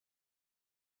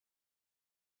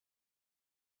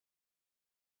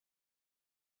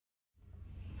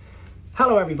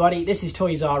Hello everybody, this is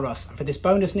Toys R Us, and for this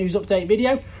bonus news update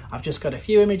video, I've just got a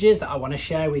few images that I want to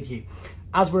share with you.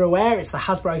 As we're aware, it's the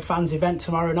Hasbro fans event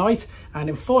tomorrow night,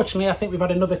 and unfortunately I think we've had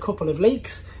another couple of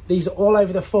leaks. These are all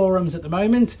over the forums at the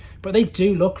moment, but they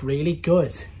do look really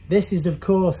good. This is of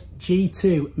course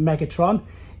G2 Megatron.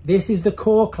 This is the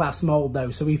core class mold though,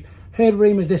 so we've heard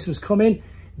rumours this was coming.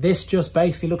 This just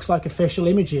basically looks like official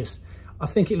images. I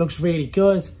think it looks really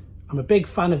good. I'm a big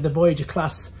fan of the Voyager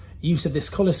class use of this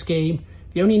colour scheme.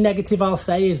 The only negative I'll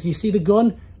say is you see the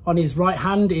gun on his right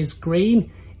hand is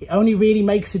green. It only really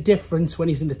makes a difference when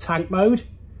he's in the tank mode.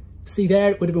 See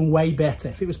there, it would have been way better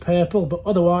if it was purple, but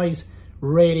otherwise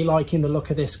really liking the look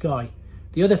of this guy.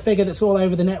 The other figure that's all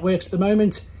over the networks at the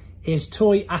moment is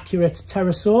Toy Accurate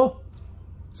Terrorsaur.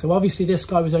 So obviously this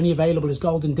guy was only available as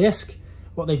golden disc.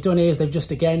 What they've done is they've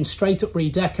just again straight up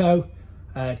redeco,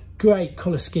 great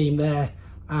colour scheme there,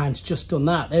 and just done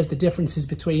that. There's the differences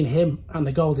between him and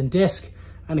the golden disc.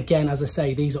 And again, as I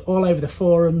say, these are all over the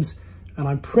forums, and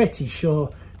I'm pretty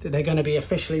sure that they're going to be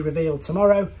officially revealed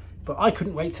tomorrow, but I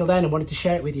couldn't wait till then and wanted to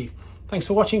share it with you. Thanks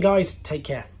for watching, guys. Take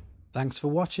care. Thanks for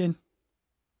watching.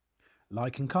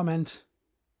 Like and comment,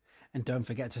 and don't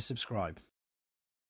forget to subscribe.